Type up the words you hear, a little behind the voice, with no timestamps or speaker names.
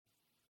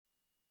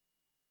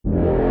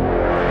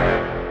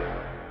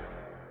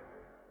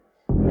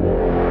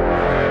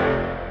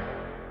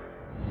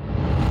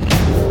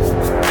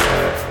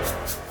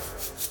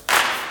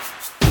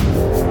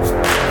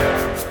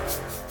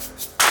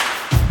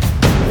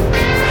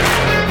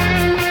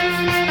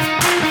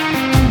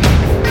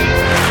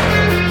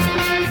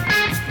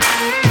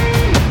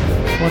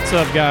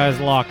What's up, guys?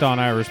 Locked On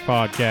Irish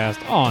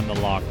Podcast on the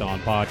Locked On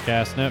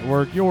Podcast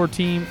Network. Your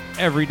team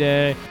every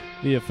day.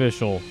 The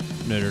official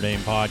Notre Dame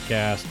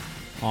podcast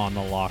on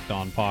the Locked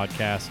On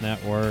Podcast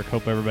Network.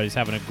 Hope everybody's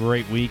having a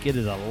great week. It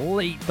is a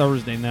late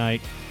Thursday night,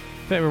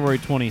 February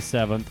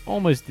 27th,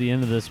 almost the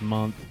end of this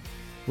month.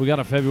 We got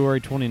a February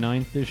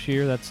 29th this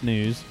year. That's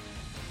news.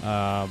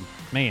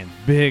 Man,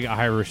 big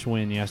Irish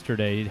win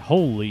yesterday.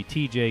 Holy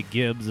TJ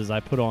Gibbs, as I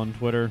put on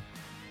Twitter.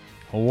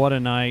 What a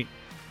night.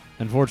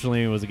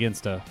 Unfortunately, it was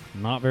against a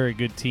not very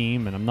good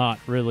team, and I'm not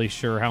really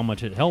sure how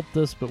much it helped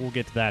us, but we'll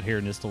get to that here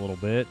in just a little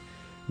bit.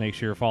 Make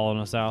sure you're following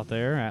us out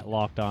there at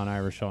Locked On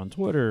Irish on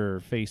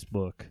Twitter,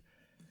 Facebook,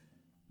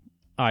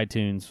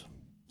 iTunes,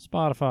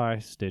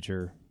 Spotify,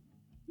 Stitcher.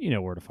 You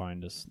know where to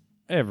find us.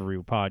 Every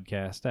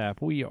podcast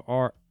app. We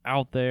are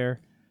out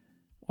there.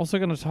 Also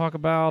going to talk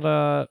about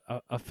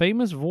a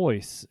famous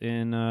voice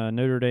in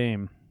Notre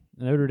Dame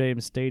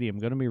Stadium.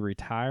 Going to be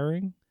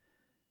retiring.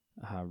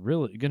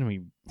 Really going to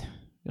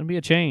be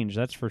a change,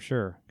 that's for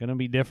sure. Going to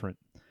be different.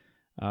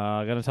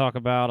 Going to talk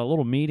about a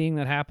little meeting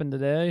that happened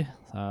today.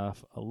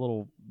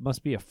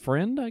 Must be a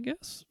friend, I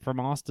guess, from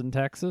Austin,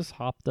 Texas.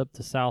 Hopped up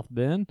to South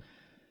Bend.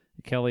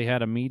 Kelly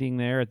had a meeting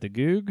there at the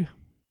Goog.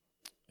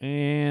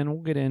 And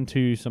we'll get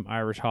into some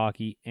Irish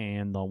hockey,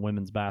 and the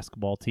women's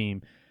basketball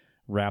team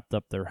wrapped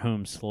up their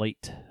home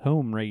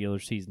regular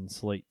season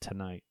slate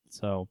tonight.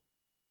 So,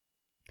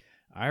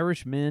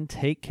 Irish men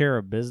take care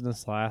of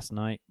business last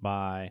night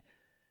by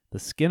the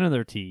skin of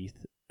their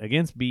teeth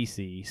against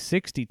BC,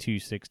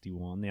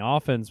 62-61. The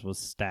offense was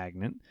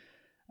stagnant,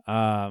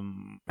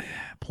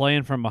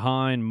 playing from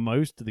behind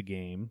most of the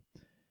game.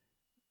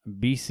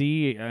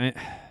 BC,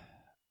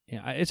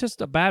 it's just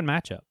a bad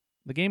matchup.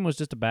 The game was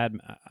just a bad.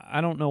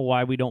 I don't know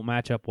why we don't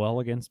match up well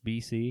against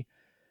BC.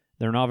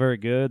 They're not very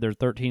good. They're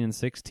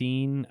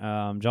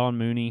 13-16. John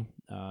Mooney,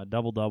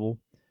 double-double,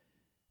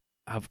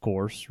 of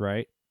course,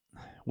 right?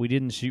 We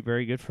didn't shoot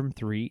very good from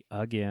three.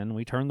 Again,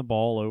 we turned the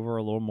ball over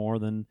a little more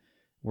than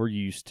we're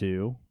used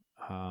to.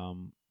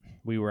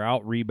 We were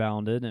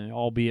out-rebounded, and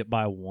albeit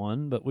by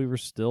one, but we were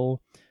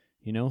still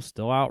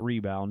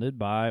out-rebounded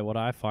by what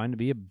I find to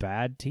be a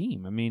bad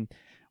team. I mean,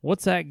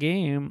 what's that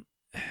game?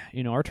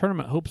 Our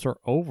tournament hopes are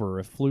over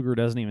if Pfluger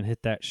doesn't even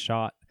hit that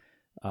shot,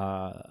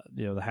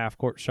 the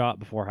half-court shot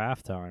before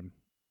halftime.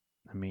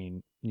 I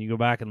mean, you go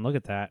back and look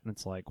at that, and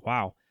it's like,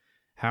 wow,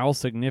 how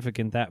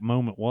significant that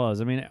moment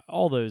was. I mean,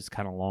 all those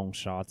kind of long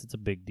shots, it's a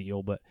big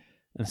deal, but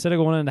instead of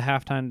going into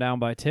halftime down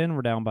by 10,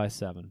 we're down by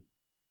 7.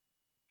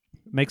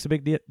 Makes a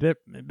big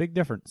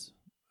difference.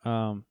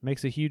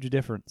 Makes a huge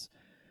difference.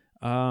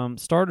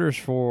 Starters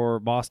for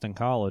Boston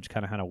College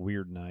kind of had a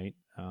weird night.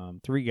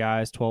 3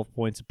 guys, 12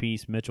 points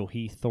apiece. Mitchell,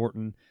 Heath,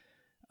 Thornton.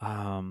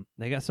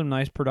 They got some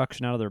nice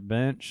production out of their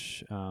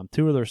bench.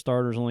 2 of their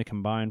starters only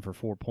combined for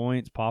 4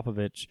 points.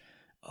 Popovich,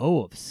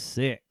 0 of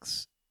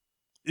 6.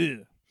 Ugh.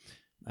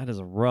 That is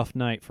a rough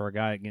night for a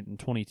guy getting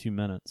 22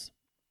 minutes.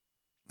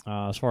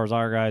 As far as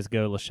our guys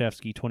go,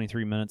 Leshevsky,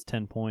 23 minutes,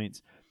 10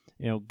 points.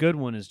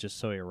 Goodwin is just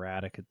so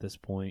erratic at this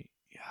point.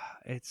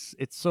 It's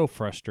so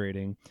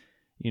frustrating.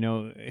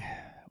 In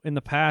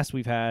the past,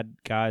 we've had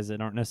guys that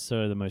aren't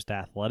necessarily the most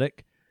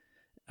athletic.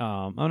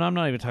 And I'm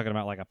not even talking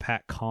about like a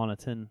Pat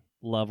Connaughton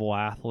level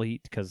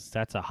athlete, because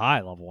that's a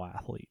high level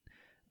athlete.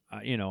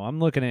 I'm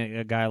looking at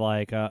a guy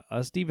like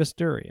Steve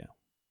Vesturia.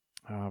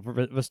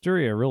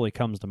 Vesturia really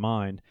comes to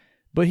mind,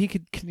 but he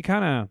can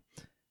kind of.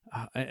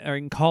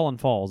 And Colin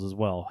Falls as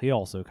well. He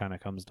also kind of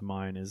comes to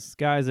mind as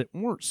guys that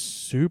weren't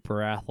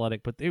super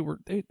athletic, but they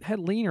had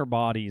leaner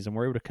bodies and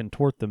were able to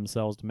contort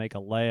themselves to make a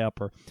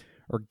layup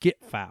or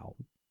get fouled.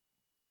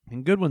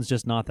 And Goodwin's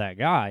just not that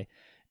guy.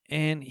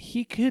 And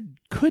he could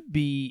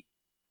be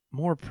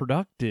more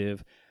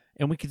productive,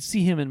 and we could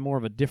see him in more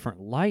of a different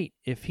light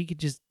if he could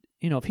just,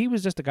 if he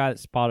was just a guy that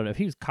spotted up. If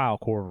he was Kyle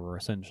Korver,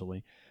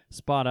 essentially,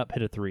 spot up,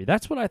 hit a 3.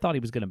 That's what I thought he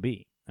was going to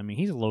be. I mean,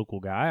 he's a local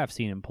guy. I've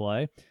seen him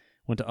play.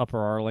 Went to Upper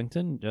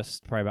Arlington,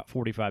 just probably about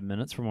 45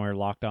 minutes from where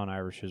Locked On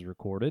Irish is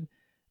recorded.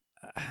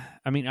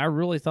 I mean, I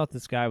really thought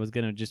this guy was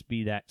going to just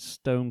be that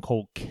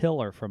stone-cold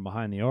killer from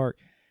behind the arc,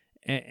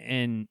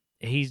 and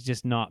he's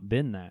just not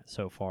been that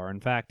so far.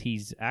 In fact,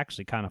 he's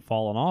actually kind of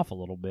fallen off a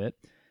little bit.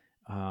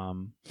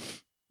 From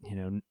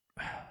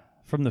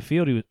the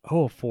field, he was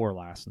 0 of 4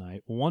 last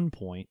night, 1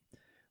 point.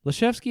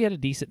 Leshevsky had a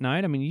decent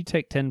night. I mean, you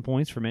take 10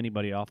 points from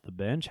anybody off the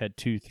bench, had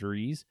 2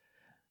 threes.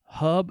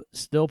 Hub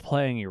still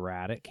playing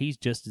erratic. He's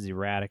just as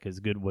erratic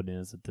as Goodwin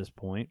is at this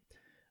point.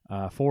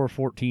 4 of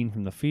 14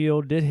 from the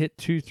field. Did hit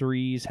 2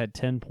 threes, had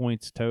 10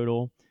 points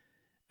total.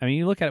 I mean,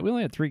 you look at it, we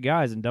only had 3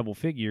 guys in double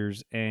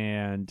figures,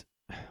 and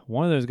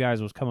one of those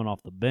guys was coming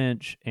off the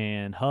bench,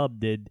 and Hub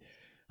did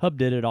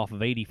it off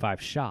of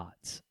 85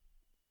 shots.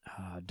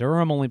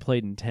 Durham only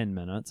played in 10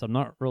 minutes. I'm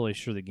not really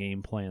sure the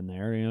game plan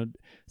there. It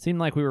seemed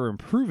like we were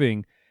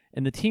improving,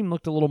 and the team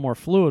looked a little more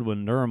fluid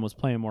when Durham was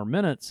playing more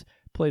minutes.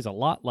 Plays a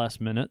lot less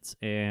minutes,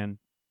 and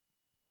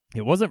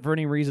it wasn't for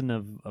any reason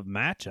of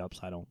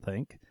matchups, I don't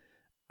think.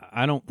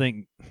 I don't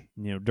think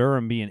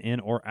Durham being in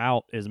or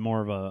out is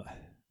more of a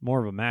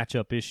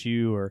matchup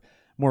issue or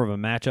more of a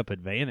matchup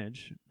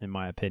advantage, in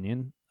my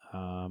opinion.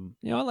 I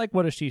like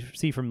what I see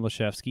from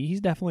Leshevsky.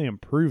 He's definitely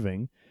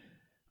improving.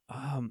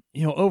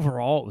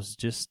 Overall, it was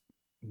just,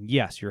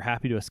 yes, you're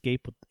happy to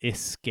escape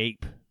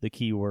the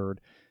key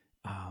word,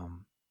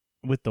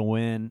 with the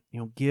win.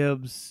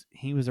 Gibbs,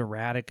 he was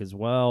erratic as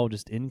well,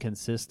 just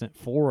inconsistent.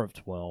 4 of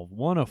 12,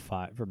 1 of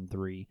 5 from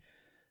 3,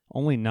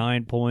 only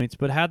 9 points,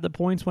 but had the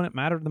points when it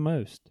mattered the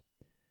most.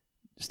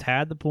 Just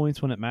had the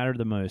points when it mattered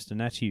the most, and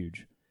that's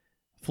huge.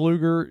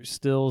 Pfluger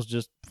still's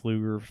just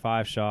Pfluger,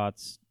 5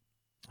 shots,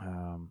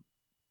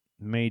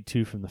 made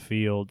 2 from the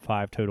field,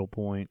 5 total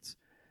points.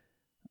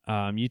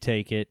 You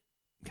take it,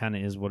 kind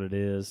of is what it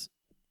is.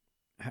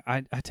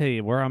 I tell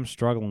you where I'm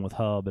struggling with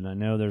Hub, and I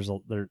know there's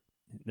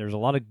a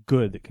lot of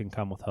good that can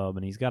come with Hub,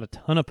 and he's got a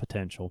ton of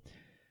potential.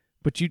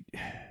 But a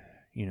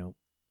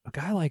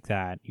guy like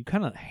that, you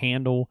kind of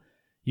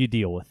you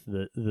deal with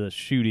the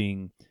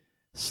shooting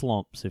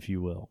slumps, if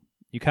you will.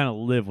 You kind of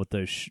live with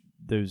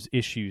those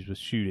issues with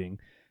shooting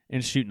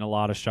and shooting a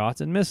lot of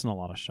shots and missing a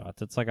lot of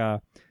shots. It's like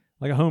a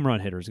home run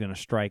hitter is going to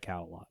strike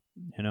out a lot.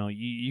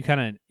 You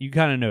kind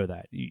of know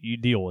that. You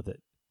deal with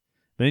it.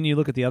 But then you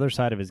look at the other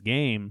side of his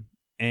game,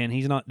 and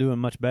he's not doing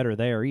much better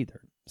there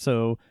either.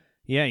 So,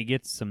 yeah, he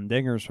gets some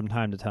dingers from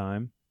time to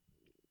time,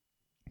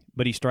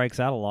 but he strikes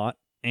out a lot,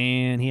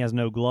 and he has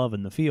no glove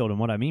in the field. And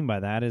what I mean by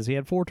that is he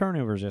had 4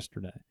 turnovers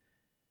yesterday.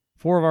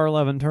 4 of our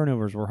 11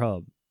 turnovers were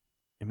Hub.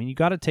 I mean, you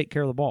got to take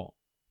care of the ball.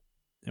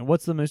 And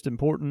what's the most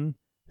important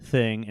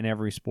thing in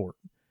every sport?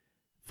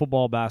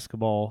 Football,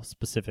 basketball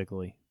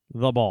specifically,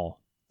 the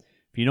ball.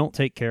 If you don't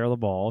take care of the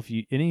ball,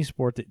 any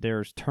sport that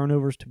there's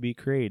turnovers to be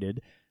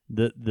created,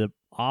 the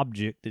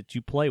object that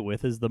you play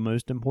with is the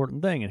most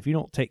important thing. And if you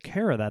don't take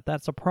care of that,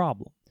 that's a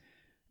problem.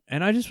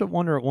 And I just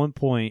wonder at what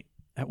point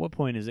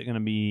is he going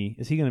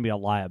to be a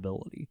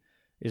liability?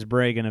 Is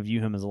Bray going to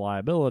view him as a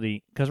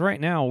liability? Because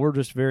right now we're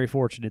just very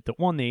fortunate that,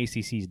 one, the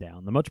ACC's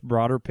down. The much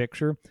broader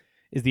picture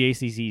is the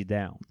ACC's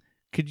down.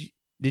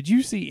 Did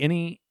you see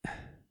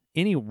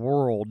any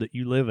world that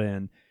you live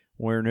in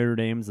where Notre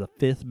Dame's the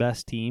 5th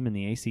best team in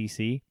the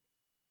ACC?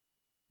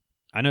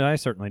 I know I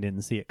certainly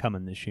didn't see it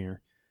coming this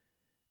year.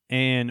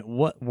 And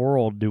what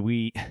world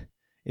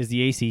is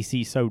the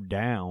ACC so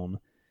down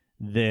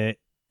that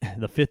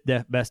the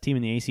 5th best team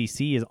in the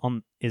ACC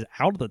is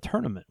out of the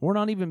tournament? We're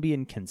not even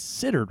being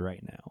considered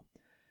right now.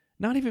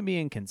 Not even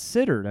being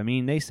considered. I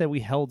mean, they said we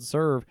held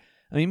serve.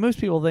 I mean, most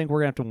people think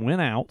we're going to have to win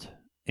out,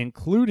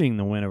 including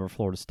the win over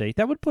Florida State.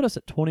 That would put us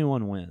at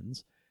 21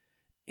 wins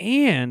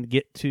and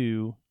get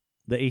to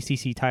the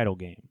ACC title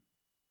game.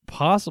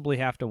 Possibly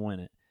have to win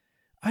it.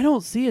 I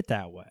don't see it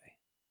that way.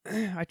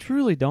 I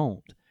truly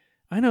don't.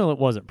 I know it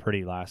wasn't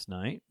pretty last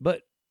night,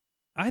 but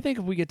I think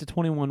if we get to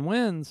 21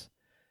 wins,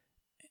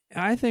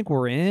 I think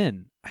we're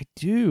in. I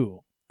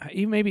do.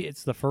 Maybe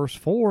it's the first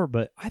 4,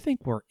 but I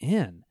think we're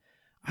in.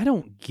 I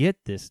don't get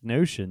this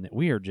notion that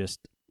we are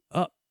just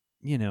up,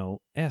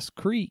 S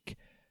Creek,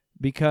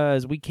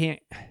 because we can't,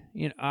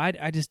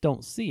 I just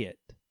don't see it.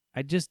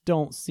 I just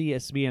don't see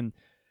us being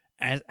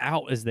as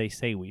out as they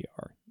say we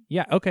are.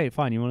 Yeah, okay,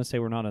 fine. You want to say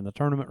we're not in the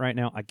tournament right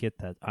now? I get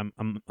that.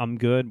 I'm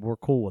good. We're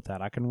cool with that.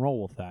 I can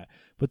roll with that.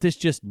 But this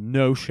just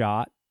no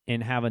shot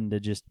and having to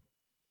just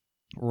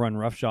run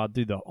roughshod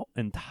through the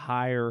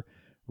entire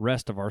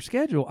rest of our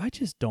schedule, I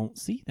just don't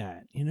see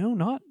that.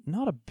 Not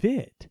a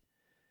bit.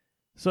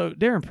 So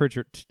Darren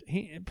Pritchard,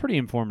 pretty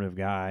informative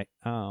guy,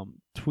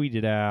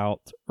 tweeted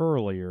out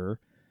earlier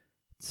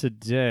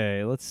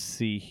today. Let's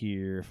see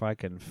here if I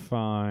can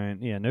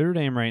find. Yeah, Notre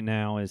Dame right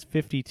now is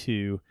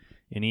 52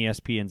 in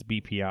ESPN's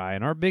BPI,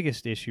 and our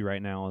biggest issue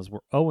right now is we're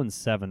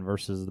 0-7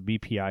 versus the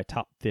BPI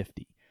top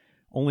 50.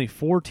 Only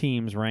 4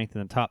 teams ranked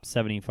in the top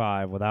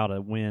 75 without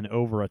a win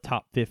over a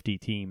top 50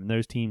 team, and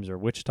those teams are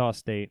Wichita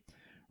State,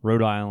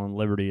 Rhode Island,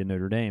 Liberty, and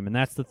Notre Dame. And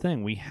that's the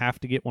thing. We have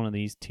to get one of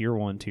these Tier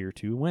 1, Tier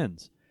 2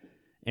 wins.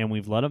 And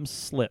we've let them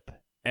slip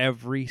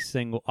every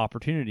single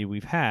opportunity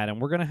we've had,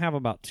 and we're going to have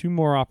about 2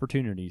 more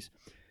opportunities.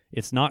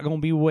 It's not going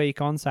to be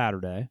Wake on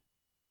Saturday.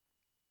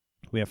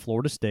 We have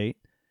Florida State.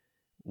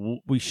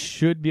 We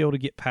should be able to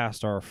get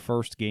past our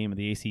first game of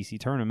the ACC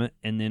tournament,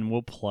 and then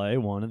we'll play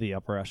one of the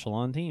upper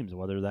echelon teams,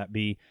 whether that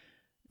be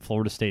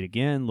Florida State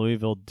again,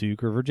 Louisville,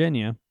 Duke, or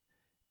Virginia.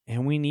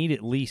 And we need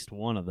at least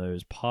one of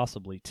those,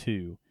 possibly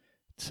 2,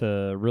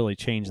 to really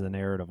change the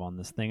narrative on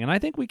this thing. And I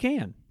think we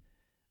can.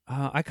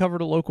 I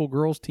covered a local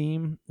girls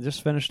team,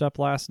 just finished up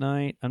last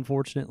night.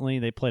 Unfortunately,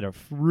 they played a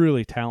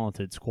really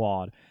talented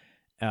squad.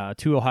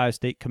 2 Ohio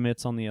State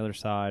commits on the other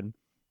side.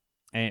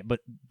 But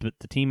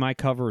the team I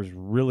cover is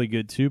really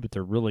good too, but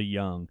they're really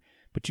young.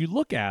 But you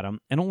look at them,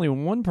 and only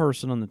one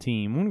person on the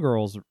team, one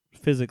girl's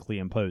physically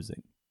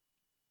imposing.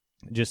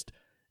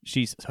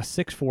 She's a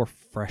 6'4"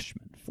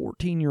 freshman,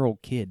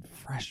 14-year-old kid,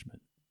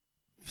 freshman,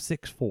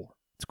 6'4".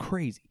 It's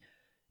crazy.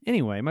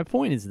 Anyway, my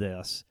point is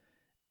this,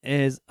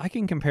 is I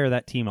can compare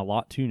that team a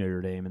lot to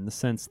Notre Dame in the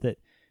sense that,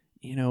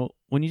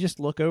 when you just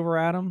look over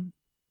at them,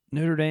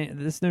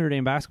 this Notre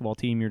Dame basketball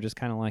team, you're just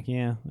kind of like,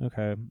 yeah,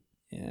 okay.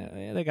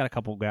 Yeah, they got a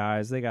couple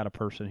guys. They got a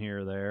person here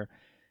or there.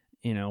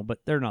 but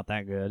they're not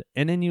that good.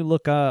 And then you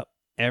look up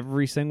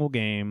every single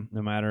game,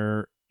 no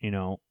matter,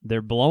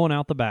 they're blowing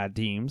out the bad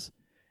teams.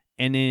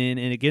 And then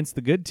and against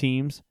the good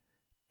teams,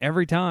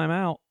 every time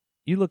out,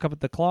 you look up at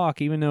the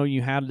clock, even though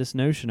you had this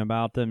notion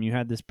about them, you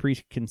had this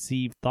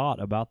preconceived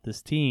thought about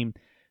this team,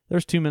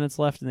 there's 2 minutes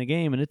left in the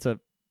game, and it's a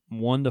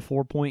 1 to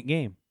 4 point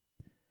game.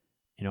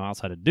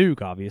 Outside of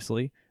Duke,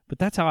 obviously. But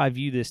that's how I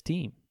view this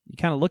team. You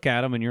kind of look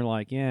at them, and you're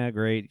like, yeah,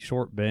 great,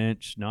 short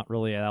bench, not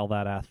really all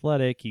that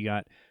athletic. You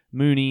got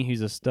Mooney,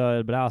 who's a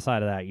stud, but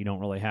outside of that, you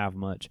don't really have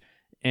much.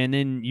 And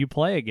then you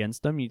play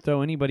against them. You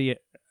throw anybody,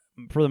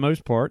 for the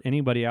most part,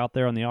 anybody out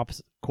there on the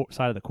opposite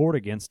side of the court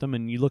against them,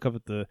 and you look up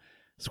at the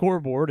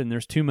scoreboard, and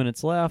there's 2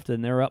 minutes left,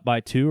 and they're up by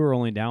 2 or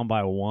only down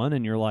by 1,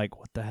 and you're like,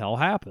 what the hell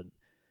happened?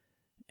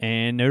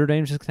 And Notre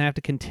Dame's just going to have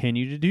to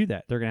continue to do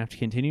that. They're going to have to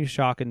continue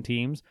shocking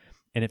teams.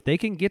 And if they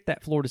can get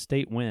that Florida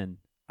State win,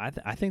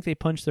 I think they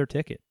punch their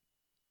ticket.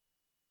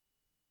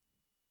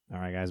 All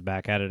right, guys,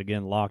 back at it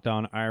again. Locked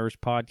On Irish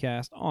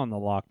Podcast on the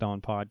Locked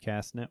On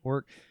Podcast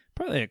Network.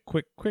 Probably a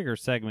quicker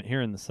segment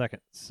here in the second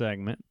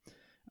segment.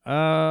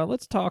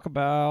 Let's talk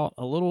about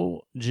a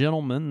little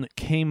gentleman that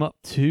came up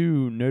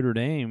to Notre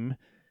Dame,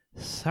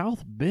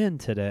 South Bend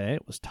today.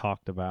 It was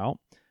talked about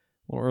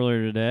a little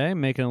earlier today,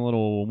 making a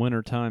little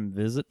wintertime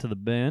visit to the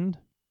Bend.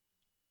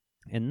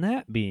 And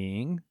that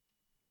being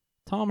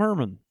Tom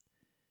Herman.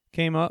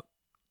 Came up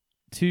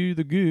to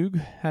the Goog,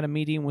 had a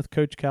meeting with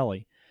Coach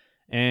Kelly.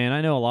 And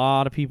I know a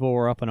lot of people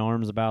were up in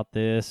arms about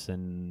this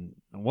and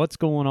what's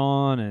going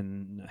on,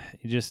 and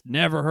you just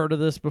never heard of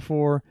this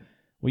before.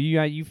 Well,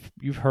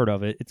 you've heard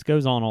of it. It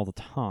goes on all the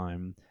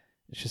time.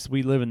 It's just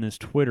we live in this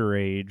Twitter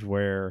age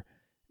where,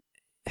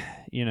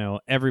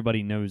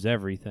 everybody knows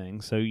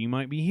everything. So you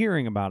might be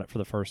hearing about it for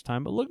the first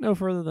time, but look no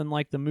further than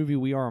like the movie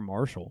We Are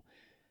Marshall.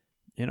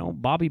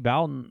 Bobby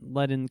Bowden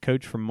let in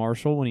coach from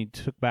Marshall when he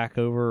took back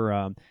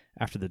over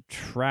after the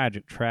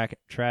tragic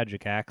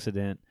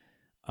accident.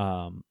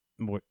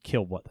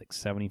 Killed like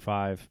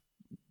 75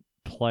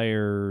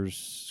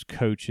 players,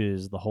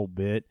 coaches, the whole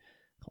bit.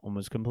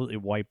 Almost completely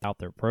wiped out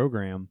their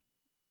program.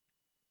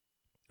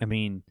 I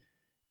mean,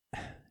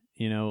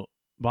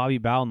 Bobby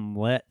Bowden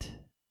let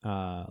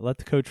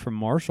the coach from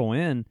Marshall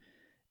in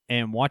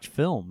and watch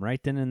film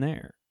right then and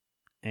there,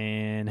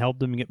 and helped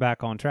them get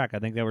back on track. I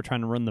think they were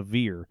trying to run the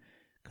veer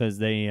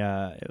because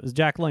it was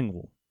Jack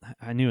Lingle.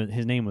 I knew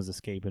his name was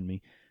escaping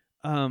me.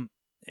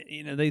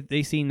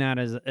 They seen that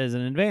as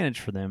an advantage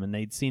for them, and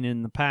they'd seen it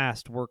in the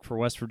past work for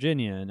West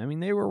Virginia. And I mean,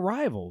 they were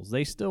rivals.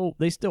 They still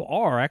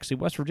are. Actually,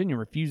 West Virginia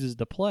refuses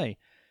to play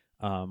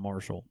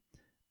Marshall.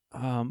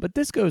 But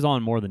this goes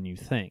on more than you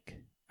think.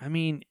 I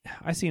mean,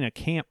 I seen a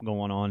camp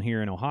going on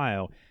here in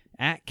Ohio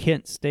at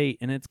Kent State,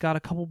 and it's got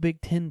a couple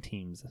Big Ten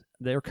teams.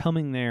 They're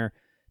coming there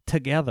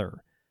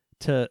together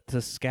to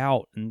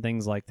scout and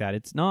things like that.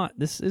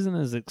 This isn't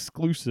as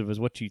exclusive as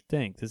what you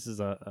think. This is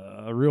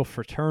a real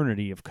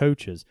fraternity of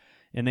coaches,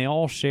 and they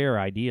all share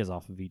ideas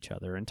off of each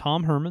other. And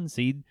Tom Herman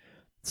seed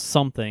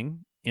something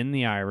in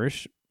the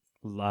Irish,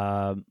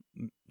 per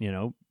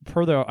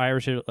the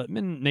Irish,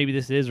 maybe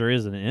this is or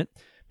isn't it,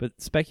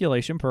 but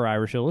speculation per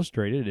Irish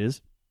Illustrated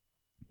is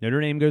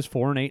Notre Dame goes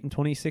 4-8 in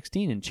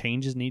 2016, and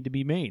changes need to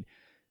be made.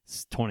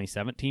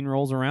 2017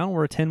 rolls around,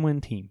 we're a 10-win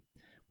team.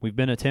 We've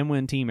been a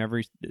 10-win team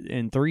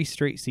in 3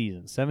 straight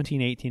seasons,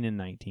 17, 18, and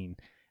 19,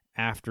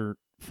 after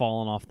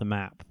falling off the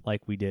map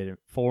like we did at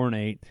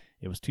 4-8.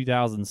 It was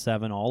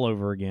 2007 all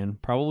over again.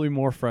 Probably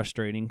more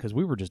frustrating because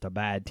we were just a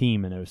bad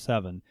team in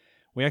 2007.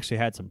 We actually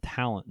had some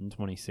talent in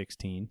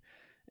 2016.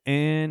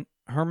 And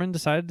Herman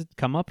decided to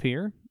come up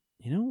here,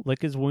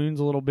 lick his wounds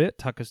a little bit,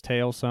 tuck his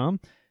tail some,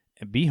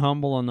 and be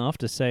humble enough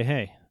to say,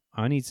 hey,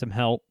 I need some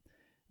help.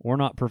 We're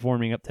not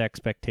performing up to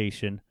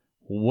expectation.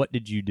 What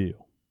did you do?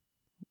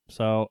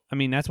 So, I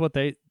mean, that's what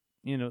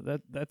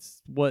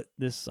that's what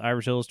this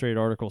Irish Illustrated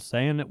article is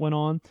saying that went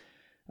on.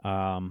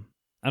 I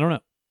don't know.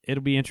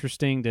 It'll be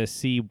interesting to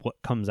see what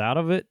comes out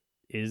of it.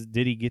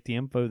 Did he get the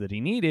info that he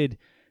needed?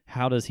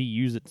 How does he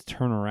use it to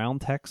turn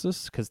around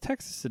Texas? Because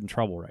Texas is in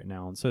trouble right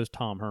now, and so is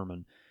Tom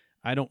Herman.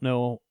 I don't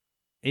know.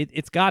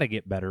 It's got to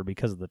get better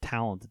because of the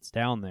talent that's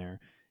down there,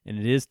 and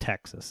it is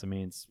Texas. I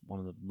mean, it's one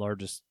of the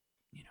largest,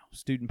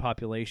 student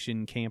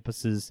population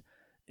campuses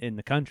in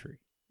the country.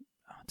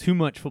 Too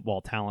much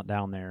football talent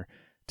down there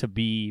to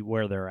be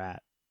where they're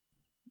at.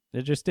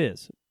 It just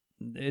is.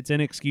 It's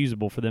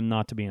inexcusable for them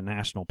not to be a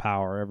national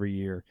power every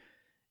year.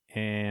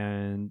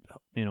 And,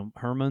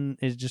 Herman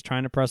is just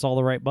trying to press all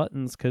the right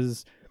buttons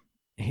because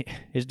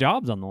his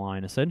job's on the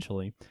line,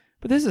 essentially.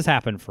 But this has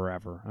happened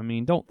forever. I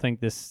mean, don't think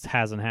this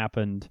hasn't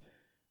happened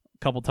a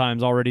couple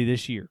times already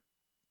this year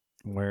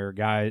where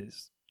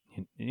guys,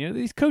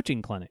 these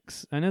coaching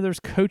clinics. I know there's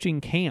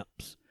coaching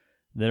camps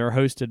that are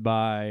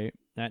hosted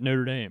at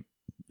Notre Dame.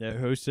 They're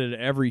hosted at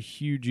every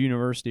huge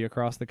university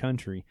across the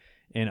country.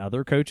 And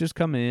other coaches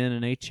come in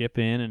and they chip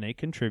in and they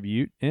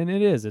contribute. And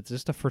it's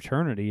just a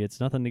fraternity. It's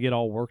nothing to get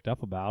all worked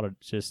up about.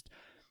 It's just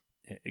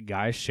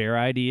guys share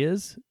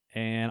ideas,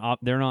 and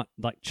they're not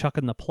like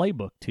chucking the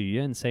playbook to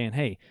you and saying,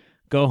 hey,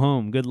 go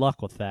home. Good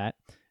luck with that.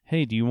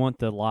 hey, do you want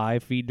the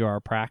live feed to our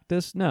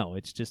practice? No,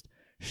 it's just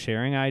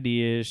sharing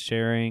ideas,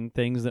 sharing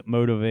things that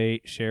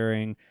motivate,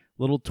 sharing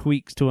little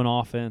tweaks to an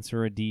offense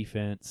or a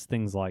defense,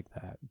 things like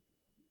that.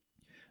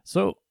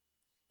 So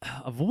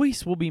a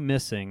voice will be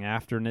missing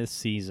after this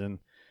season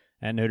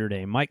at Notre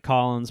Dame. Mike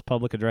Collins,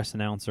 public address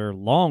announcer,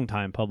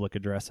 longtime public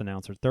address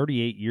announcer,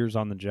 38 years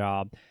on the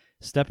job,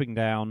 stepping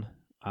down.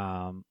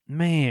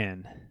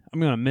 Man, I'm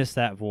going to miss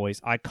that voice.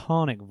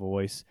 Iconic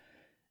voice.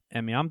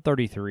 I mean, I'm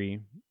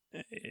 33.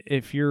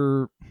 If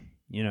you're,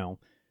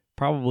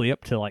 probably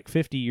up to like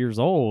 50 years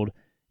old,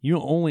 you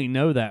only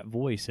know that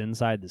voice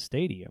inside the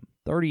stadium.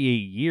 38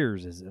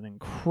 years is an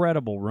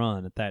incredible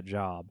run at that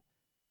job.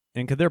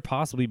 And could there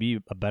possibly be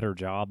a better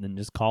job than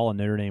just calling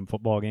Notre Dame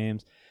football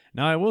games?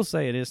 Now, I will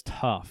say it is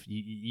tough.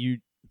 You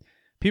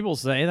people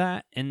say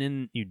that, and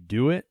then you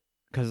do it,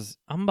 because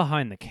I'm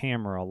behind the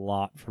camera a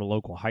lot for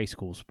local high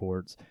school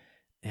sports.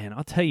 And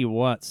I'll tell you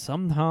what,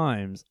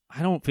 sometimes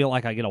I don't feel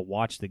like I get to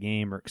watch the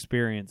game or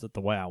experience it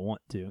the way I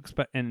want to.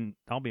 And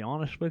I'll be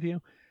honest with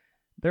you,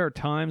 there are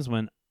times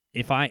when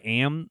if I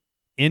am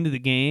into the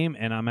game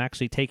and I'm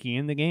actually taking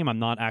in the game, I'm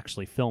not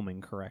actually filming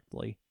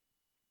correctly.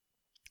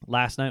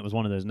 Last night was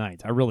one of those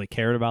nights. I really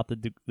cared about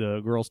the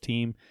girls'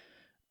 team.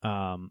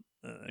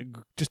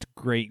 Just a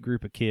great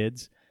group of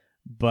kids.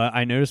 But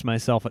I noticed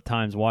myself at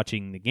times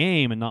watching the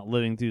game and not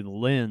living through the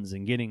lens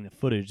and getting the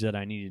footage that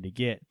I needed to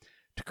get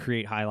to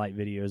create highlight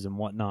videos and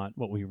whatnot,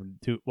 what we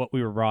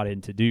were brought in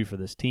to do for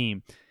this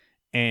team.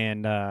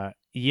 And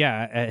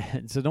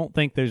so don't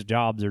think those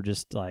jobs are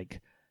just like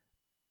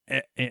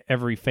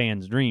every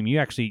fan's dream.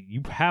 You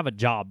have a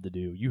job to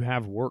do. You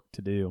have work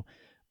to do.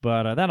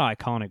 But that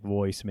iconic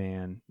voice,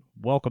 man,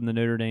 welcome to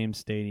Notre Dame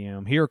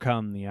Stadium. Here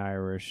come the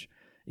Irish.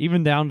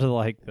 Even down to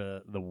like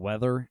the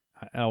weather,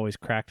 it always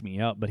cracked me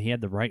up, but he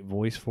had the right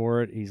voice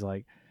for it. He's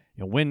like,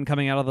 wind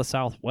coming out of the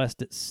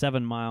southwest at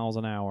 7 miles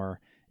an hour.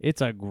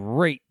 It's a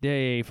great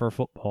day for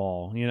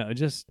football.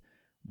 Just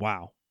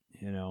wow.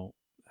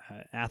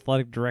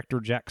 Athletic director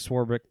Jack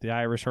Swarbrick, the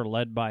Irish are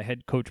led by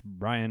head coach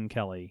Brian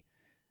Kelly.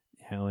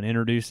 And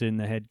introducing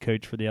the head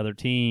coach for the other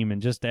team,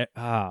 and just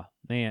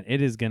man,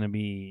 it is going to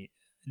be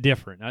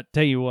different. I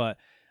tell you what,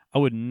 I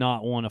would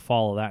not want to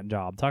follow that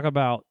job. Talk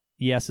about,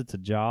 yes, it's a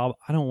job.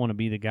 I don't want to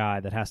be the guy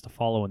that has to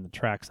follow in the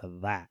tracks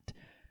of that.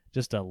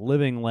 Just a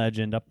living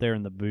legend up there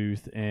in the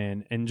booth,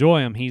 and enjoy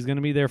him. He's going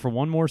to be there for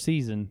one more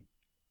season.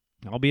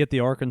 I'll be at the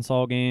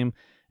Arkansas game,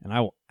 and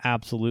I will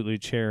absolutely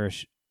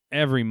cherish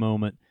every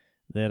moment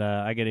that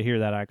I get to hear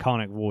that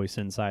iconic voice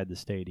inside the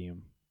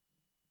stadium.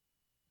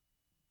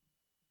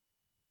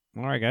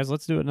 All right, guys,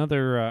 let's do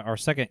another, our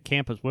second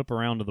campus whip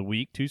around of the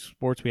week. Two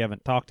sports we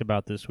haven't talked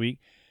about this week,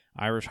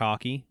 Irish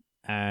hockey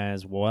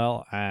as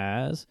well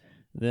as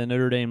the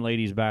Notre Dame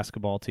ladies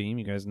basketball team.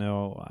 You guys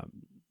know I'm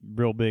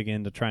real big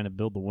into trying to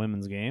build the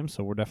women's game,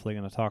 so we're definitely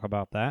going to talk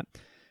about that.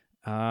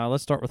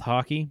 Let's start with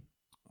hockey.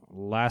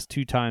 Last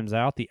two times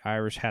out, the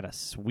Irish had a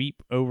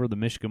sweep over the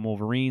Michigan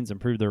Wolverines,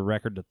 improved their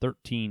record to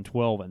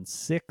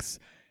 13-12-6.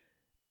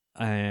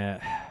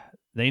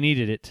 They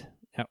needed it.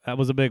 That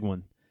was a big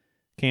one.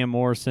 Cam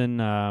Morrison,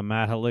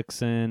 Matt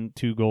Hellickson,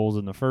 2 goals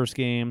in the first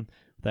game.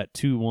 That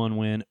 2-1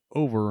 win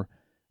over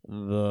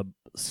the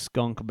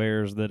Skunk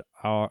Bears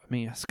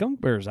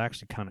Skunk Bears is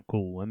actually kind of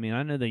cool. I mean,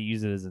 I know they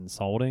use it as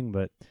insulting,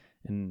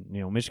 and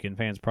Michigan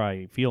fans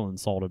probably feel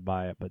insulted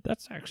by it, but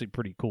that's actually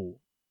pretty cool.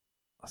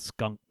 A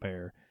skunk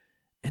bear.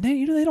 And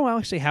then, they don't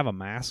actually have a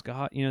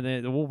mascot.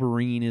 The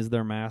Wolverine is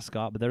their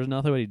mascot, but there's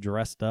nobody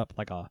dressed up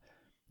like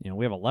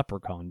we have a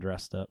leprechaun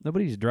dressed up.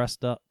 Nobody's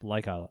dressed up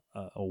like a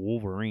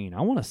Wolverine.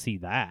 I want to see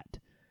that.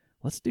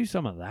 Let's do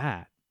some of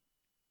that.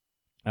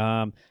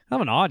 Kind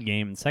of an odd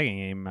game in the second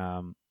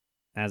game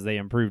as they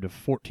improved to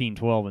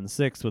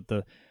 14-12-6 with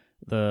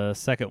the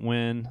second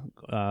win,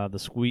 the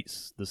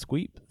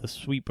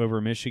sweep over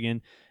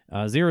Michigan.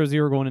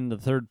 0-0 going into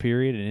the third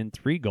period, and in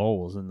 3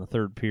 goals in the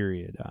third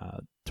period.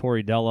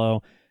 Tori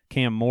Dello,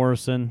 Cam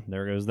Morrison,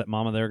 there goes that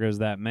mama, there goes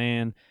that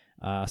man.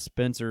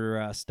 Spencer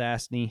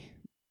Stastny.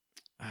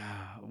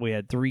 We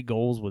had 3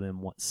 goals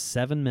within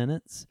 7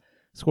 minutes.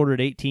 Scored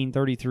at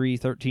 18-33,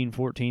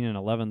 13-14, and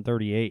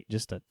 11-38.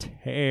 Just a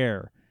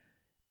tear.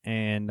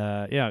 And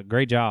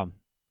great job.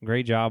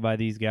 Great job by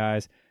these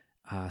guys.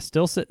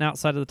 Still sitting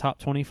outside of the top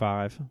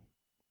 25.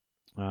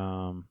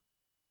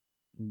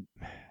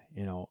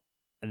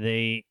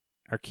 They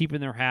are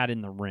keeping their hat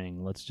in the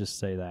ring. Let's just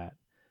say that.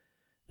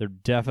 They're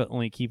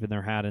definitely keeping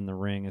their hat in the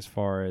ring as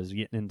far as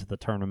getting into the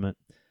tournament.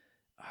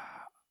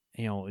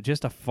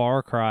 Just a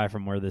far cry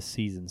from where this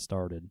season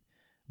started.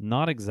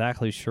 Not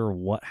exactly sure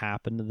what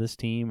happened to this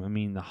team. I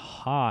mean, the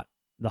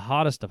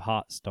hottest of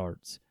hot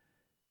starts.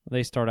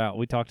 They start out,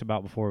 we talked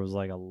about before, it was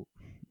like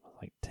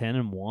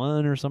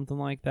 10-1 or something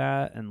like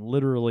that, and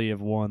literally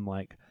have won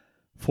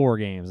 4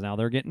 games. Now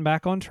they're getting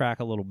back on track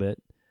a little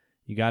bit.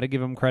 You got to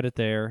give them credit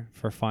there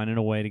for finding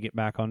a way to get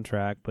back on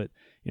track. But,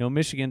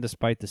 Michigan,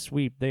 despite the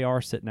sweep, they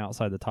are sitting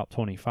outside the top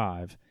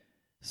 25.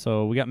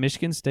 So we got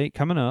Michigan State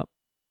coming up.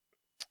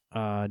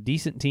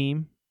 Decent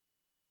team.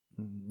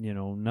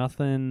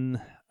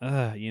 Nothing,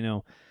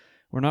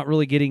 we're not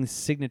really getting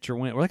signature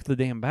wins. We're like the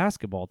damn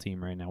basketball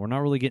team right now. We're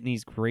not really getting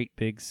these great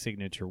big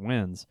signature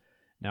wins.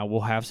 Now,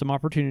 we'll have some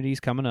opportunities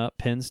coming up.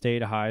 Penn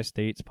State, Ohio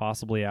State's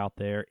possibly out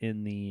there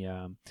in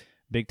the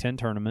Big Ten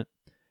tournament.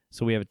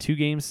 So we have a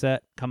 2-game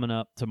set coming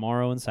up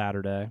tomorrow and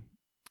Saturday.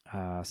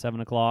 7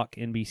 o'clock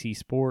NBC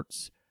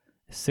Sports,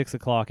 6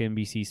 o'clock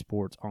NBC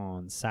Sports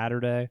on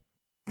Saturday.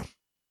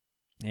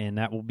 And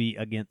that will be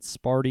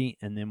against Sparty,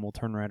 and then we'll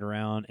turn right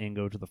around and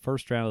go to the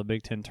first round of the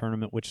Big Ten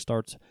tournament, which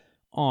starts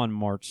on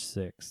March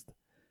 6th.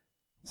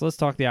 So let's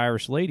talk the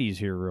Irish ladies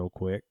here real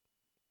quick.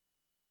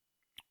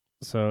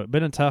 So it's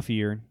been a tough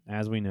year,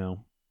 as we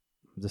know.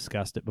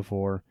 Discussed it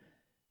before.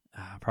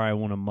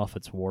 Probably one of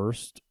Muffet's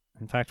worst.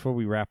 In fact, before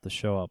we wrap the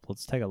show up,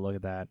 let's take a look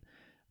at that.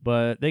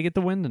 But they get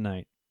the win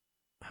tonight.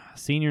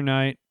 Senior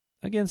night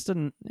against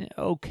an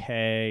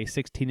okay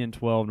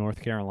 16-12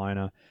 North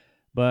Carolina.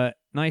 But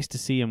nice to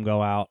see them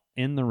go out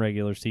in the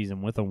regular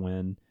season with a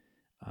win.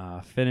 We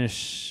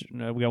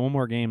got one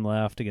more game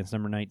left against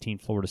number 19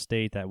 Florida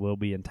State. That will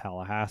be in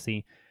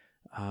Tallahassee.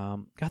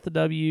 Got the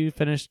W,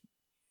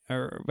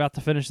 about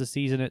to finish the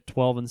season at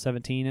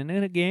 12-17, and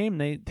in a game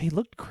they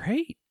looked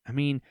great. I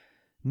mean,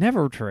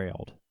 never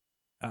trailed.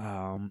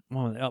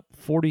 Up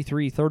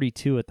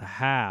 43-32 at the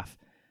half.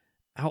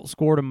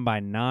 Outscored them by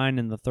 9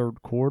 in the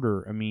third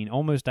quarter. I mean,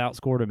 almost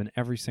outscored them in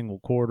every single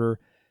quarter.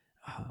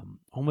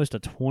 Almost a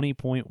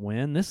 20-point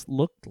win. This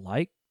looked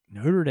like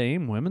Notre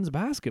Dame women's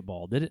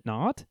basketball, did it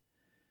not?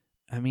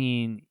 I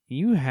mean,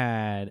 you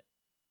had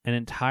an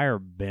entire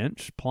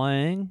bench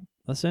playing.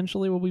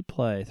 Essentially, what we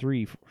play,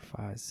 3, 4,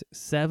 5, 6,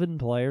 7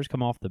 players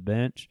come off the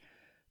bench.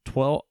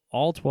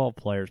 All 12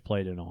 players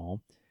played in all.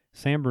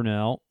 Sam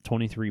Brunell,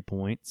 23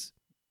 points.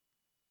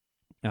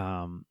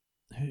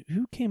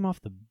 Who came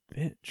off the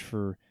bench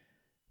for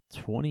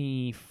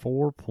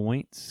 24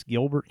 points?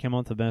 Gilbert came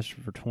off the bench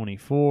for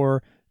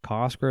 24.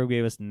 Cosgrove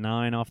gave us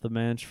 9 off the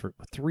bench for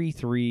 3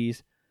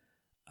 threes.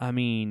 I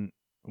mean,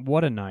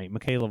 what a night.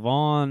 Michaela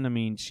Vaughn, I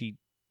mean, she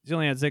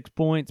only had 6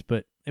 points,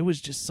 but it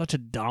was just such a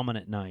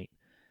dominant night.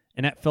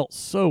 And that felt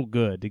so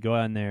good to go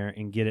out in there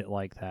and get it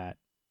like that,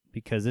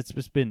 because it's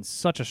just been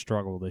such a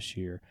struggle this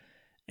year.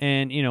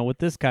 And, with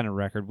this kind of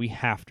record, we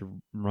have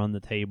to run the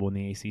table in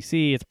the ACC.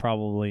 It's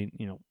probably,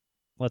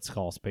 let's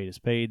call a spade a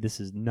spade. This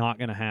is not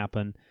going to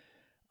happen.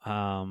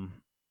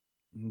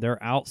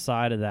 They're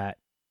outside of that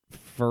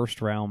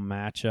first round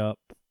matchup.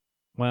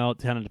 Well, it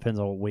kind of depends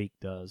on what Wake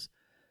does,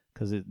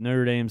 because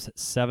Notre Dame's at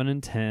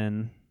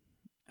 7-10.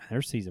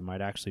 Their season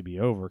might actually be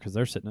over because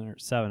they're sitting there at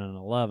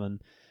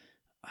 7-11.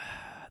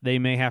 They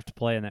may have to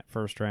play in that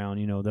first round.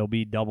 There'll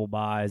be double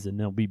buys and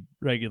there'll be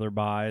regular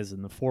buys,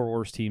 and the 4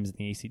 worst teams in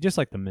the ACC, just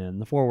like the men,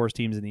 the 4 worst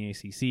teams in the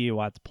ACC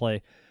will have to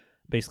play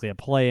basically a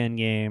play-in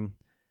game.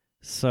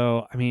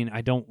 So, I mean,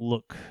 I don't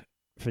look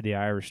for the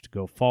Irish to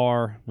go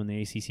far when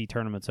the ACC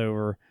tournament's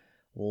over.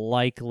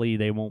 Likely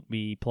they won't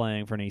be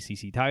playing for an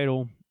ACC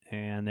title,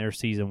 and their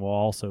season will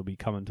also be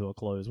coming to a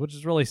close, which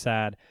is really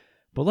sad.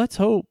 But let's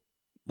hope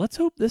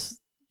this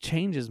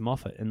changes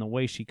Muffet in the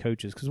way she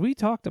coaches, because we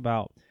talked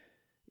about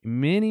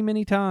many,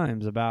 many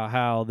times about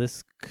how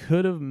this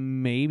could have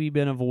maybe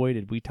been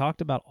avoided. We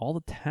talked about all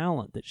the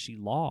talent that she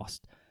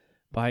lost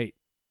by,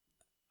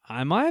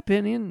 in my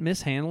opinion,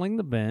 mishandling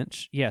the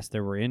bench. Yes,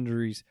 there were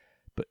injuries,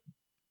 but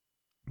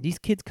these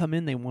kids come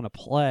in, they want to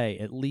play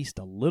at least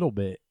a little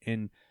bit,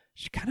 and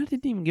she kind of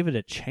didn't even give it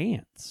a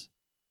chance.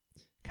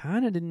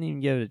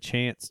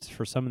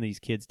 For some of these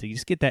kids to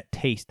just get that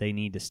taste they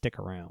need to stick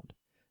around.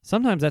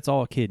 Sometimes that's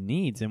all a kid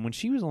needs, and when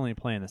she was only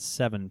playing a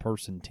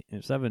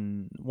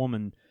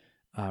 7-woman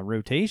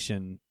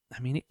rotation,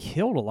 I mean, it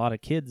killed a lot of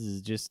kids'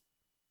 just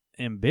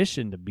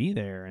ambition to be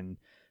there, and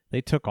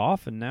they took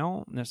off, and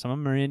now some of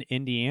them are in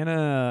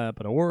Indiana, up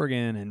at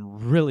Oregon,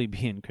 and really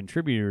being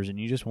contributors, and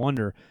you just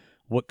wonder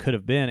what could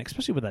have been,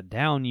 especially with a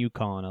down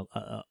UConn,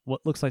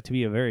 what looks like to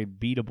be a very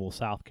beatable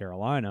South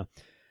Carolina.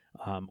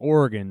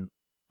 Oregon,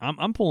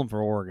 I'm pulling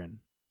for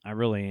Oregon. I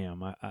really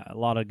am. A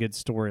lot of good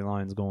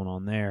storylines going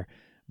on there.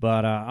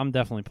 But I'm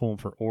definitely pulling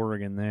for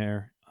Oregon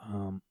there.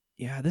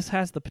 This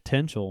has the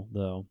potential,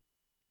 though,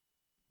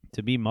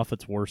 to be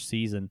Muffet's worst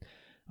season.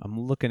 I'm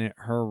looking at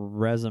her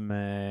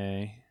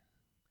resume.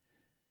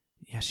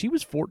 Yeah, she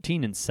was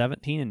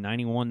 14-17 and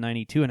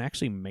 91-92 and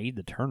actually made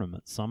the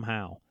tournament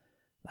somehow.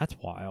 That's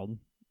wild.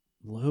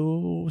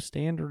 Low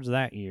standards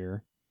that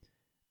year.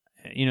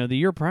 The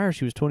year prior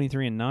she was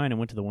 23-9 and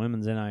went to the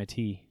women's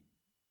NIT.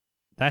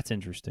 That's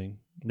interesting.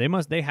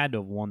 They had to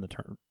have won the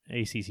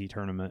ACC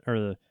tournament, or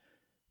the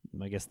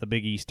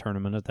Big East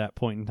tournament at that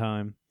point in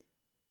time.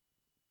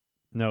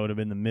 No, it would have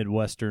been the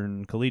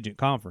Midwestern Collegiate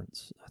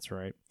Conference. That's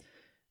right.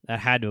 That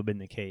had to have been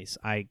the case.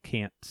 I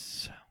can't.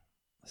 Let's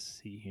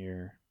see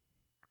here.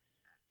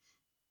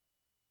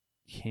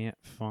 Can't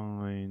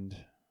find.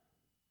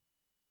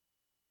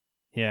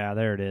 Yeah,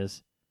 there it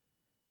is.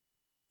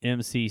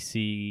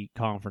 MCC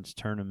Conference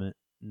Tournament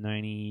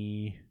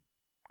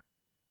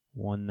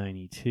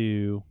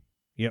 91-92.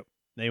 Yep,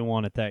 they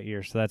won it that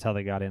year, so that's how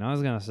they got in. I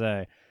was going to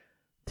say,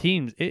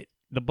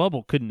 the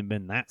bubble couldn't have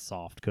been that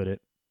soft, could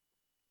it?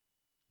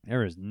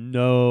 There is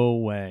no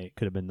way it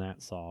could have been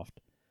that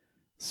soft.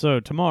 So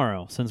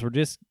tomorrow, since we're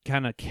just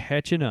kind of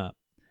catching up,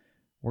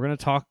 we're going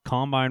to talk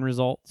combine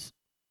results.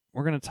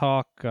 We're going to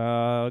talk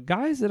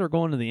guys that are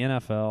going to the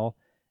NFL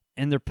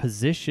and their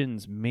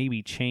positions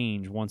maybe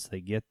change once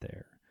they get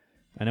there.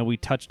 I know we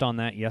touched on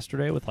that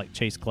yesterday with like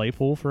Chase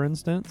Claypool, for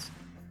instance.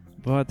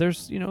 But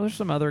there's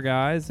some other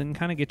guys, and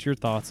kind of get your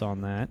thoughts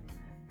on that.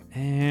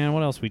 And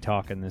what else we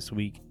talking this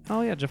week?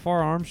 Oh, yeah,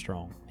 Jafar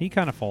Armstrong. He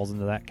kind of falls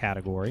into that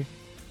category.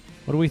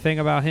 What do we think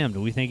about him?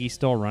 Do we think he's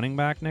still running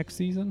back next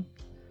season?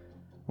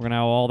 We're going to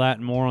have all that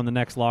and more on the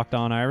next Locked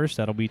On Irish.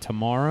 That'll be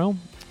tomorrow.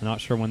 I'm not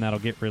sure when that'll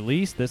get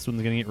released. This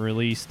one's going to get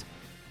released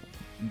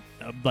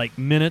like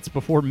minutes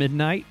before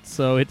midnight.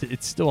 So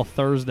it's still a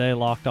Thursday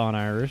Locked On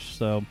Irish.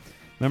 So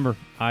remember,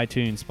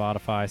 iTunes,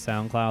 Spotify,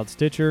 SoundCloud,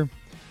 Stitcher.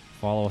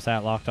 Follow us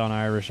at Locked On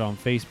Irish on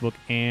Facebook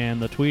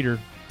and the Twitter.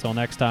 Until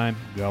next time,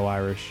 go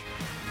Irish.